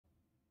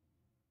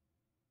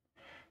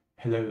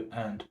Hello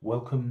and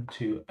welcome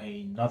to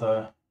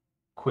another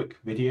quick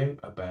video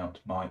about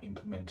my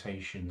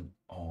implementation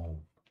of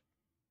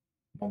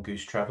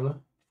Mongoose Traveler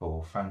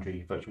for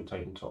Foundry Virtual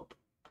Tabletop.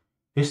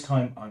 This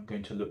time I'm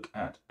going to look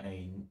at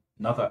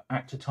another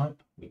actor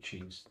type, which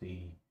is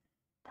the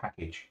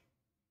package.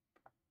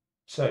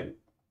 So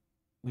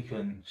we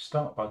can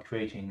start by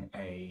creating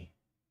an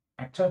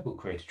actor. We'll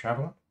create a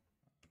traveler,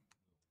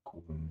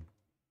 call them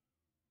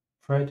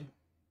Fred,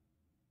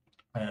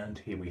 and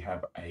here we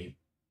have a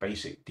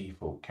basic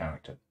default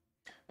character.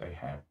 They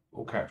have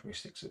all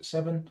characteristics at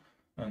 7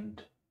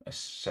 and a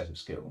set of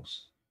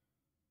skills.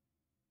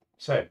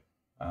 So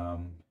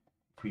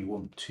if we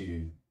want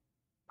to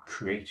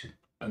create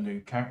a new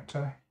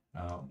character,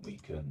 we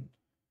can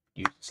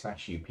use the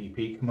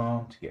 /UPP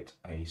command to get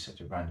a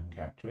set of random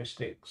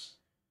characteristics.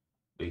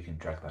 We can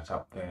drag that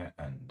up there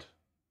and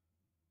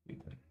we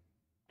can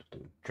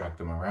drag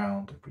them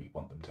around if we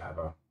want them to have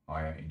a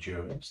higher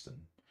endurance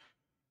than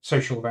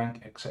social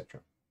rank,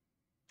 etc.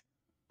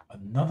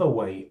 Another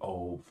way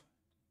of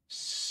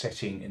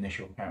setting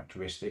initial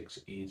characteristics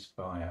is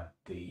via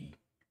the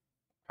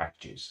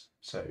packages.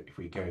 So if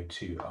we go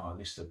to our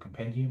list of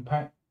compendium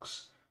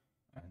packs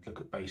and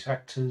look at base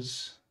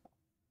actors,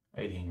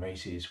 alien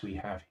races, we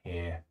have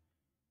here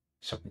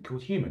something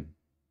called human.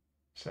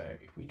 So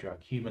if we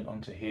drag human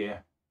onto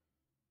here,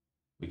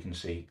 we can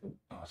see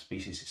our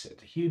species is set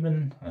to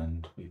human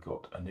and we've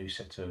got a new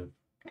set of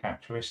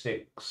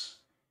characteristics.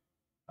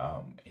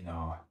 In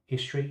our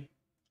history,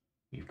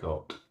 we've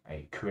got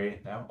a career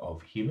now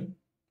of human,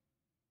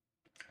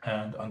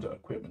 and under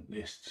equipment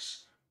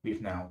lists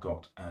we've now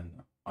got an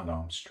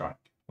unarmed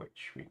strike,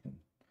 which we can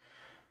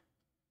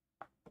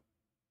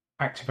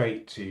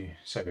activate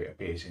so it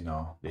appears in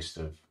our list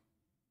of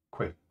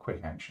quick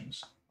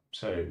actions.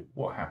 So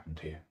what happened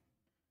here?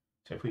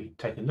 So if we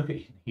take a look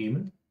at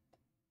human,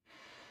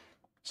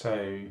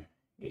 so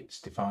it's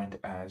defined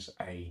as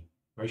a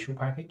racial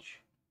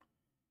package.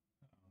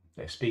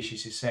 Their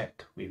species is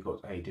set. We've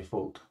got a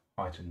default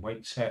height and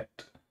weight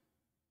set.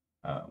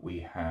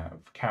 We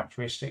have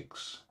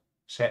characteristics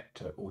set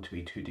to all to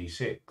be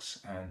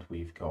 2d6, and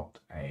we've got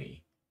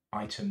a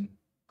item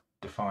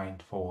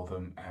defined for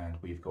them, and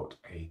we've got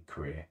a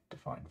career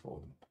defined for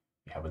them.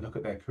 We have a look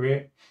at their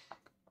career.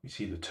 We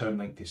see the term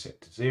length is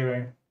set to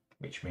 0,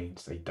 which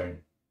means they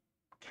don't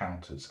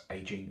count as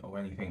aging or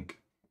anything.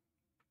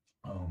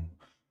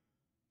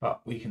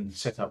 But we can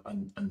set up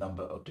a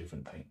number of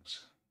different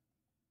things.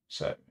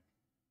 So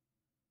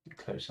we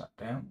close that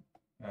down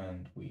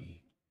and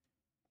we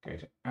go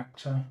to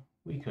actor.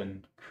 We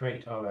can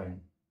create our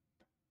own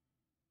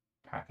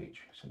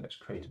package. So let's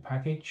create a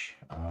package.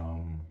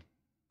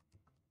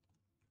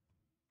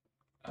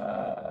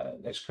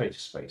 Let's create a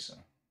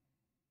spacer.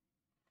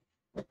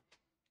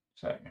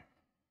 So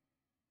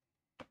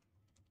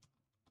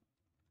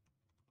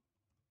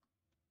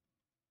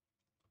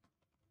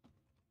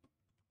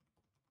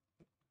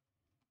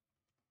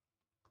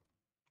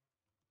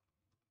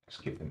let's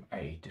give them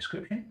a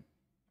description.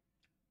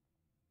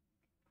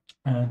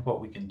 And what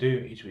we can do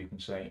is we can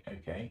say,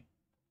 okay,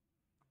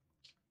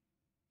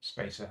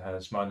 spacer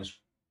has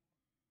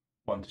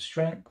 -1 to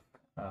strength.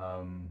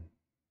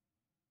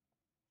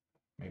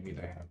 Maybe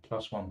they have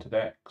 +1 to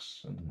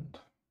dex and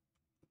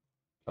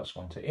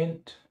 +1 to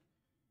int,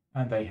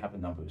 and they have a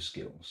number of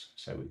skills.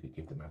 So we could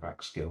give them a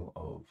back skill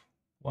of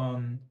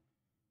 1.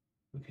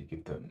 We could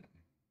give them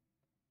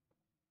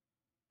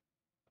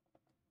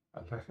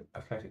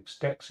athletics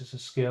dex as a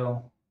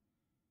skill.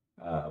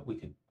 We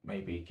could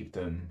maybe give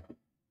them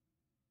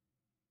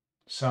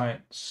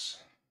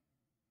science.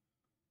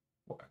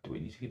 What do we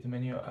need to give them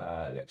any?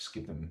 Let's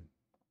give them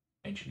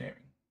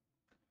engineering.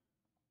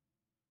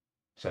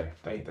 So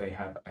they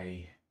have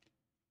a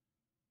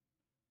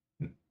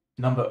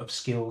number of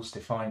skills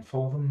defined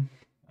for them.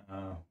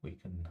 We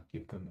can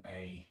give them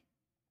a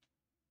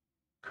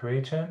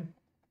career term.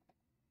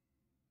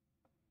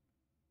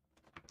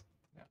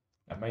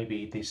 And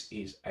maybe this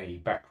is a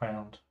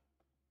background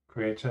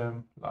career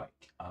term,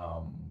 like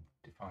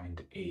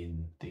defined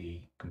in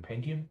the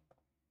compendium.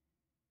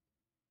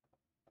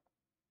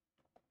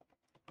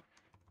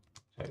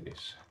 So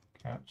this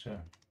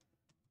character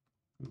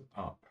grew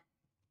up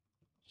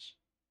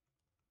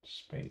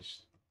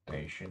space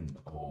station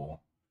or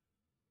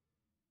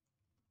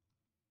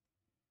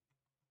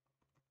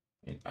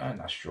in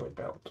an asteroid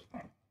belt.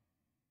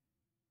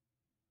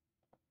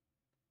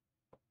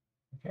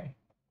 Okay,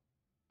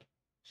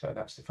 so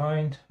that's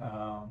defined.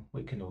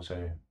 We can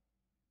also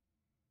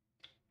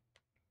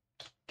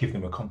give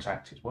them a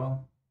contact as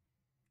well.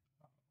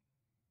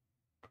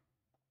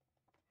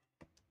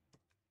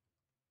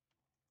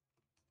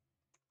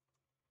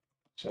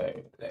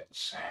 So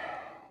let's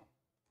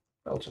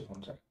belt of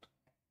contact.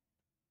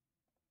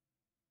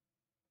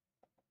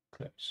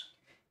 Close.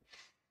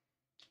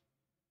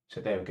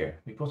 So there we go.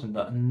 We've got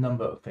a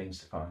number of things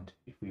defined.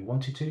 If we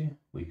wanted to,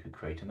 we could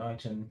create an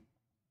item.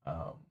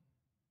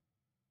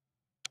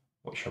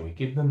 What shall we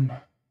give them?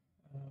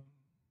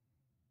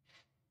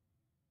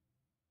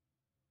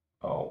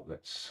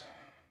 Let's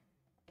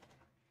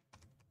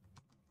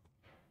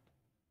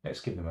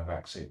Let's give them a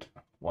vac-suit.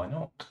 Why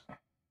not?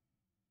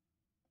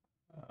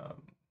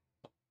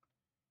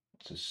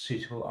 It's a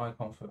suitable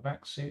icon for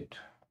vac-suit.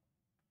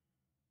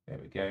 There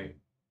we go.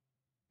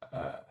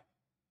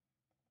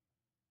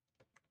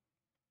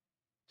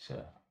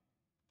 So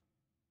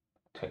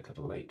take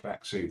the late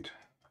vac-suit.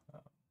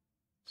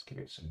 Let's give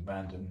it some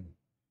random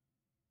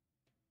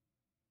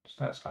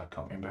stats. I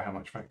can't remember how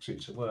much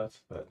vac-suits are worth,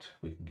 but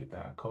we can give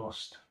that a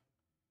cost.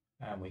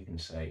 And we can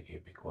say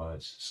it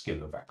requires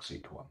skill of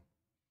vac-suit 1.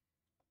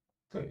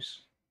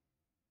 Close.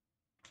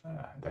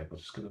 They've got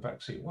a skill of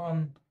vac-suit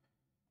 1.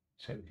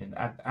 So we can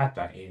add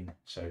that in.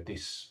 So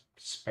this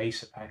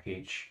spacer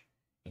package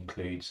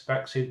includes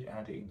vac-suit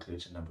and it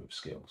includes a number of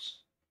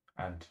skills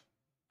and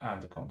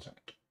the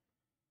contact.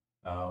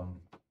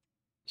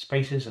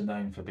 Spacers are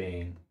known for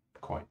being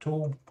quite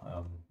tall.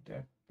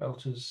 They're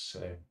belters,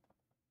 so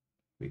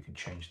we can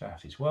change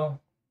that as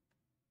well.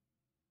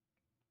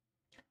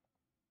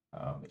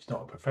 It's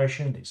not a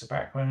profession, it's a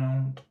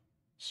background.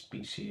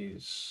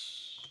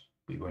 Species,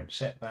 we won't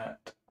set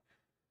that.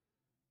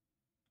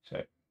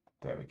 So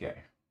there we go.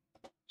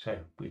 So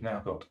we've now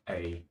got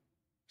a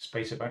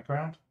spacer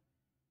background,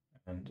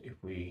 and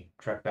if we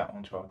drag that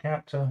onto our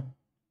character,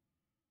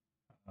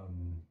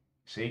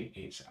 see,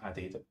 it's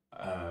added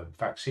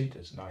vac-suit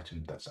as an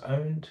item that's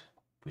owned.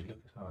 If we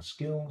look at our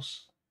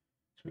skills,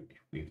 so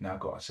we've now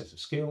got a set of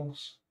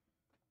skills.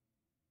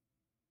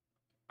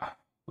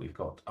 We've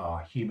got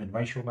our human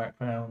racial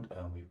background,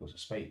 and we've got a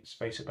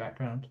spacer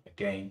background.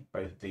 Again,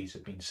 both of these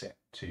have been set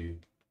to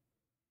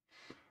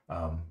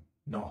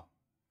not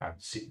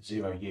have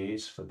 0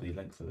 years for the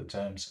length of the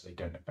term, so they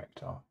don't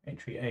affect our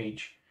entry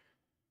age.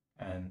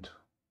 And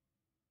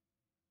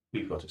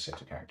we've got a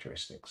set of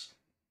characteristics.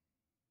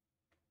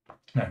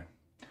 Now,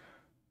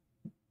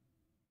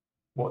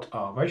 what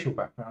our racial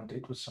background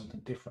did was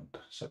something different.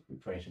 So we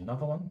create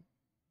another one.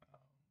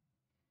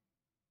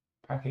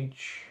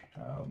 Package.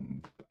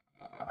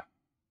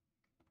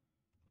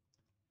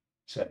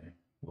 So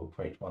we'll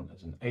create one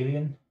as an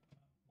alien.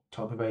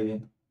 What type of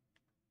alien?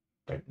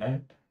 Don't know.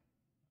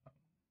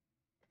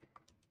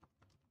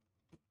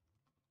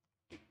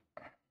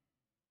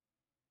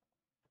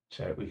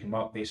 So we can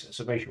mark this as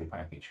a racial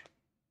package.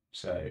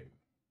 So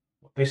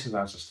what this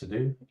allows us to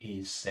do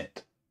is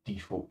set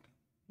default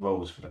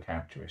roles for the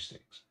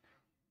characteristics.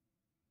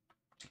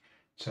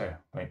 So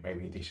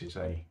maybe this is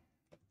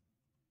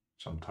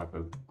some type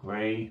of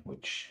grey,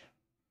 which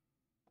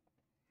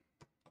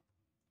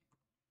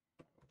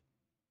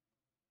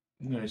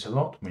there's a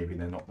lot. Maybe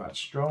they're not that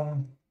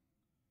strong.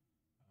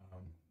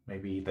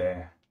 Maybe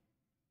they're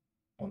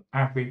on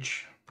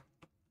average.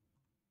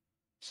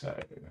 So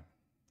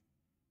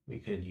we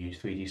could use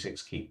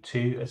 3d6 keep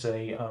 2 as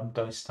a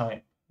dice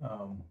type.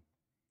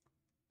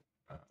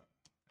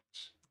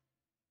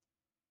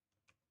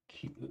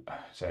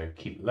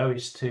 Keep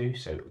lowest 2,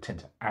 so it will tend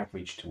to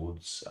average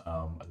towards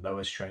a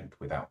lower strength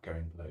without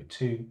going below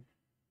 2.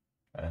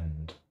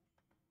 And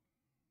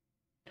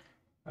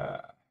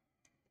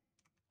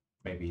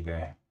maybe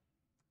they're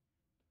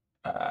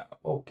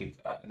or give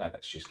no,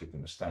 let's just give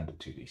them a standard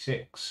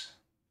 2d6,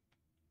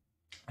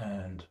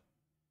 and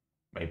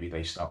maybe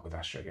they start with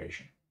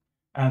astrogation,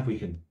 and we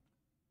can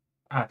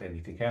add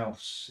anything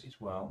else as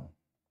well.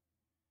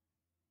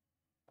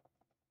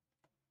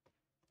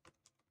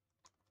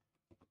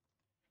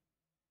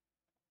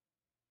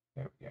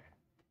 There we go.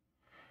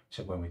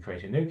 So when we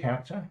create a new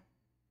character,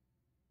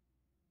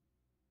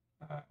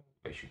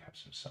 they should have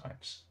some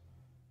signs.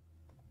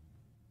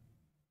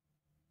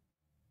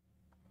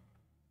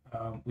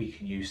 We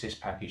can use this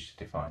package to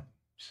define.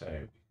 So we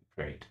can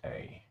create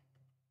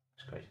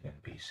let's create an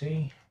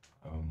NPC,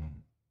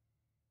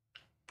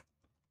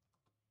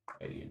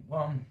 alien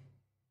 1.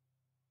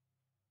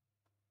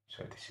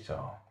 So this is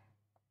our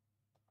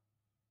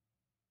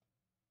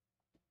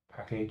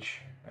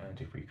package, and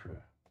if we could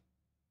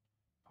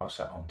pass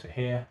that on to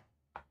here,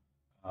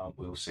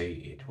 we'll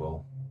see it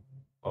will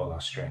roll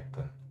our strength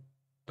and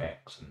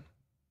dex and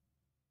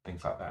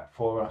things like that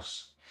for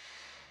us,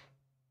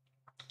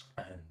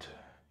 and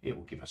it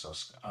will give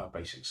us our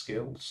basic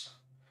skills.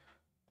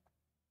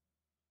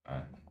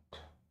 And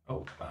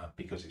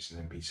because it's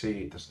an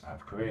NPC, it doesn't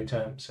have career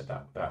terms, so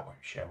that won't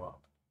show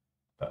up,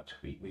 but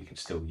we can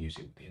still use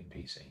it with the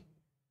NPC.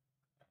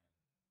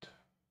 And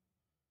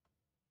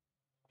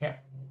yeah,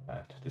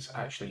 and there's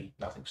actually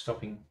nothing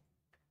stopping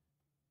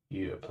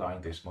you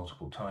applying this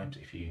multiple times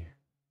if you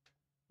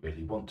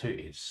really want to.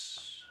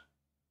 It's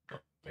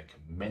not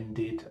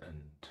recommended,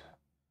 and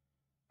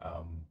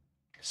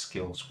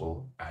skills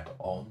will add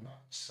on.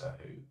 So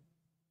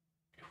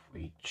if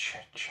we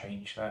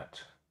change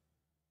that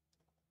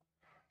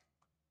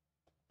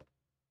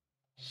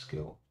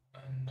skill,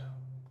 and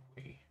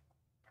we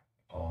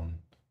on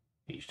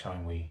each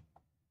time we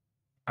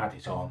add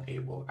it on,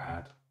 it will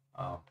add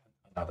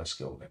another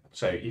skill level.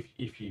 So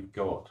if you've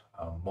got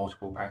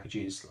multiple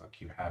packages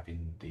like you have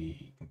in the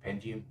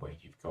compendium, where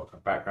you've got a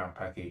background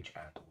package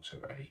and also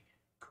a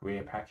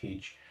career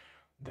package,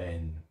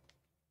 then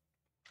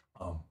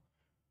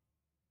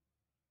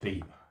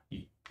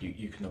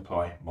you can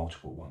apply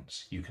multiple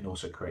ones. You can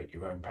also create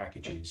your own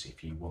packages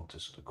if you want to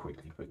sort of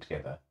quickly put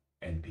together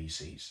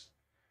NPCs.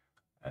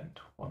 And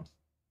one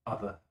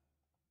other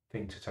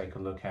thing to take a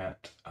look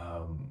at,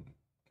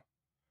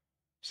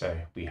 so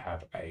we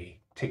have a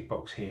tick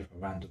box here for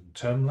random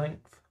term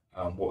length.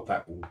 What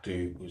that will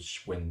do is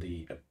when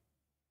the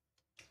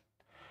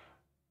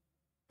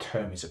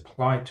term is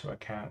applied to a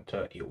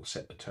character, it will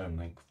set the term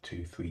length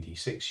to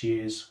 3d6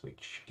 years,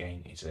 which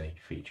again is a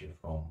feature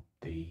from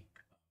the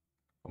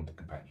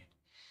companion.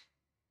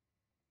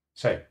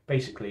 So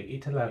basically,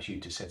 it allows you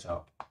to set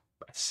up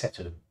a set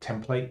of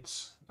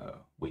templates,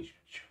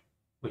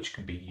 which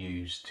can be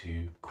used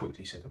to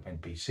quickly set up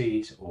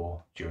NPCs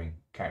or during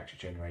character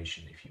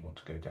generation if you want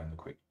to go down the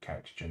quick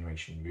character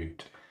generation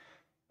route.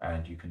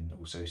 And you can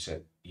also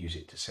use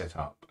it to set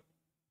up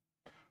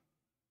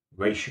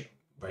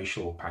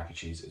racial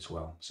packages as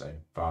well. So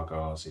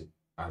Vargas,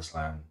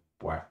 Aslan,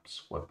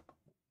 Waps,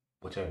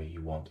 whatever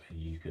you want, and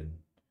you can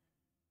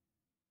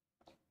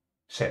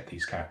set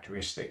these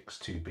characteristics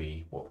to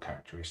be what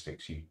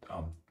characteristics you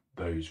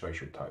those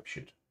racial types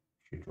should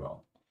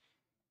roll.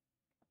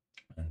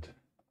 And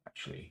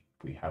actually,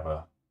 if we have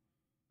a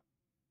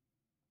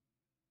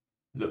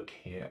look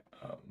here,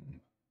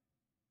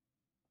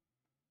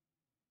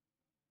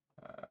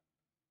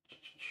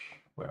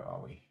 where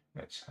are we?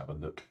 Let's have a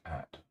look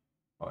at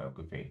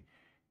biography.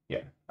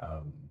 Yeah.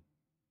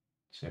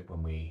 So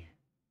when we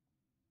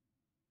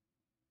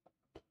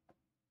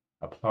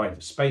apply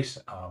the space,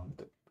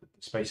 the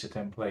spacer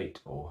template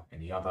or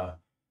any other,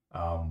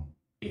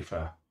 if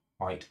a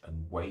height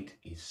and weight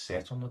is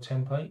set on the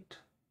template,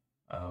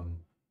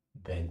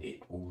 then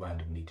it will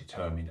randomly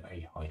determine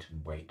a height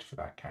and weight for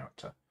that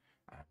character,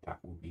 and that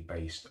will be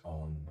based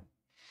on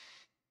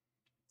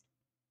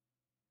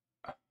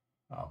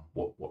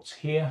what's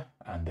here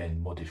and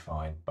then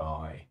modified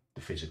by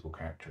the physical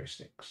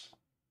characteristics.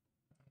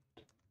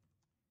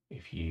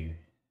 If you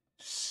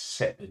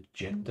set the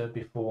gender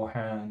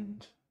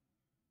beforehand,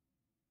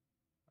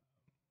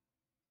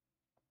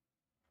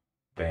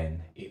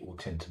 then it will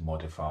tend to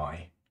modify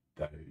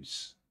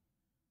those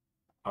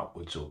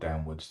upwards or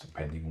downwards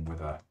depending on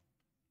whether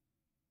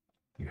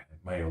you have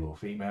male or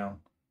female.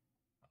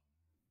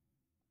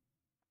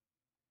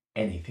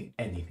 Anything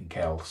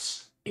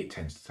else, it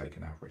tends to take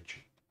an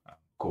average. Of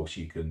course,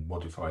 you can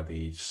modify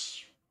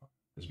these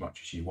as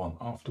much as you want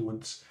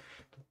afterwards.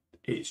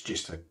 It's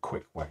just a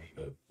quick way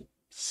of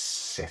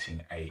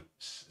setting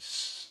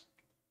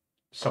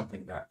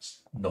something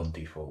that's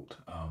non-default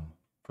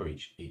for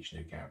each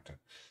new character.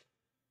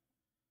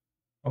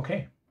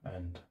 Okay,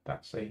 and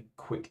that's a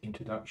quick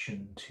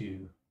introduction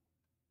to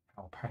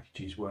how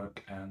packages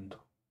work and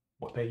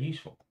what they're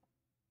used for.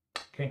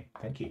 Okay,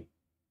 thank you.